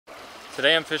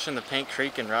Today I'm fishing the Paint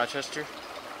Creek in Rochester,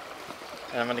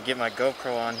 and I'm gonna get my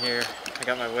GoPro on here. I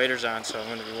got my waders on, so I'm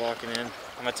gonna be walking in. I'm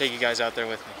gonna take you guys out there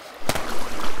with me.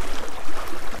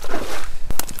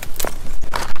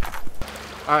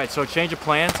 All right, so change of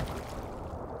plans.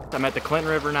 I'm at the Clinton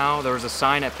River now. There was a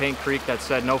sign at Paint Creek that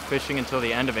said no fishing until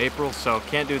the end of April, so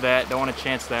can't do that, don't want to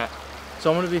chance that.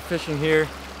 So I'm gonna be fishing here,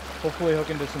 hopefully hook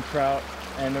into some trout,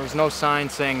 and there was no sign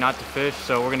saying not to fish,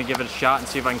 so we're gonna give it a shot and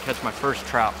see if I can catch my first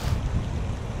trout.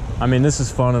 I mean, this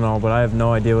is fun and all, but I have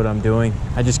no idea what I'm doing.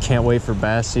 I just can't wait for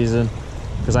bass season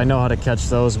because I know how to catch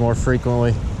those more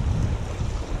frequently.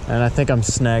 And I think I'm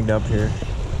snagged up here,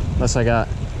 unless I got...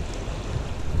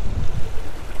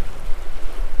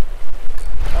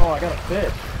 Oh, I got a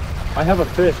fish. I have a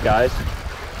fish, guys.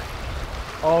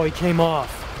 Oh, he came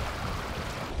off.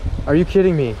 Are you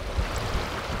kidding me?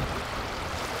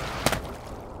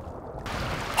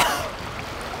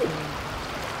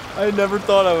 I never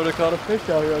thought I would have caught a fish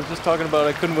out here. I was just talking about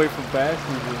I couldn't wait for bass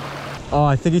season. Oh,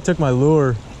 I think he took my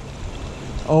lure.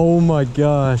 Oh my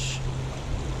gosh.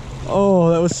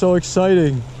 Oh, that was so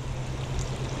exciting.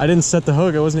 I didn't set the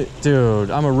hook. I wasn't...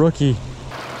 Dude, I'm a rookie.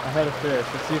 I had a fish.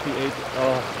 Let's see if he ate it.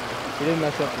 Oh, he didn't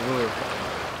mess up the lure.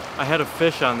 I had a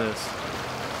fish on this.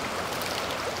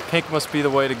 Pink must be the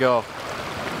way to go.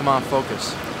 Come on,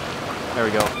 focus. There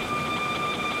we go.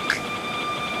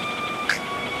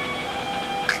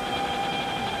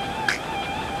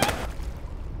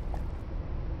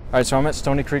 Alright, so I'm at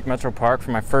Stony Creek Metro Park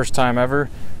for my first time ever,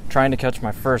 trying to catch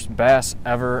my first bass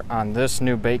ever on this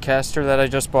new bait caster that I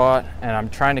just bought, and I'm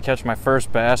trying to catch my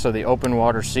first bass of the open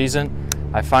water season.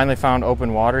 I finally found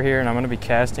open water here, and I'm going to be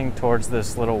casting towards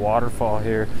this little waterfall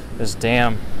here, this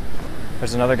dam.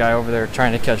 There's another guy over there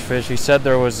trying to catch fish. He said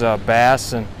there was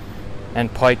bass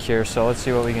and pike here, so let's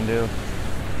see what we can do.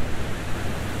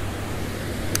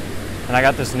 And I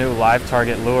got this new live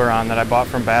target lure on that I bought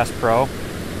from Bass Pro.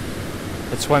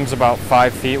 It swims about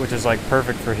 5 feet, which is like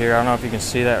perfect for here. I don't know if you can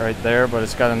see that right there, but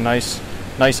it's got a nice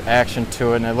action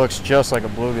to it, and it looks just like a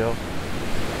bluegill.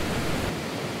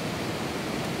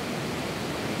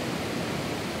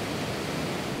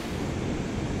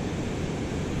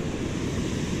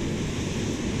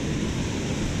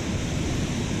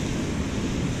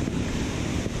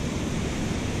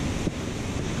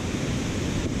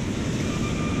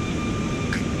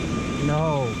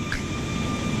 No.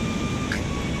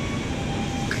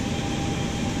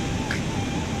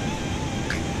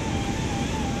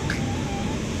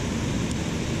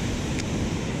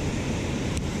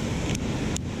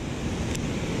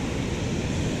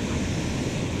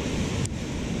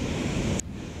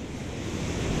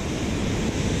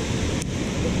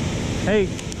 Hey,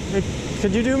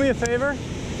 could you do me a favor?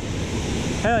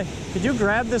 Hey, could you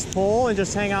grab this pole and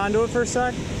just hang on to it for a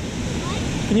sec?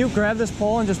 What? Can you grab this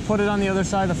pole and just put it on the other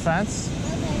side of the fence?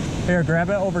 Okay. Here, grab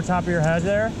it over top of your head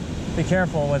there. Be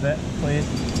careful with it, please.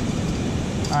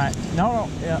 All right, no,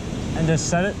 yeah. And just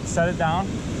set it down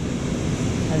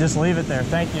and just leave it there.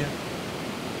 Thank you.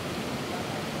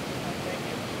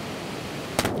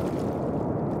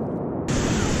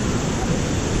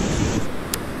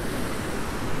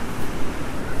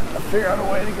 Figure out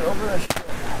a way to get over this shit.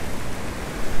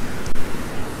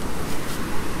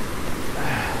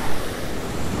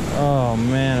 Oh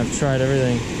man, I've tried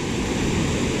everything.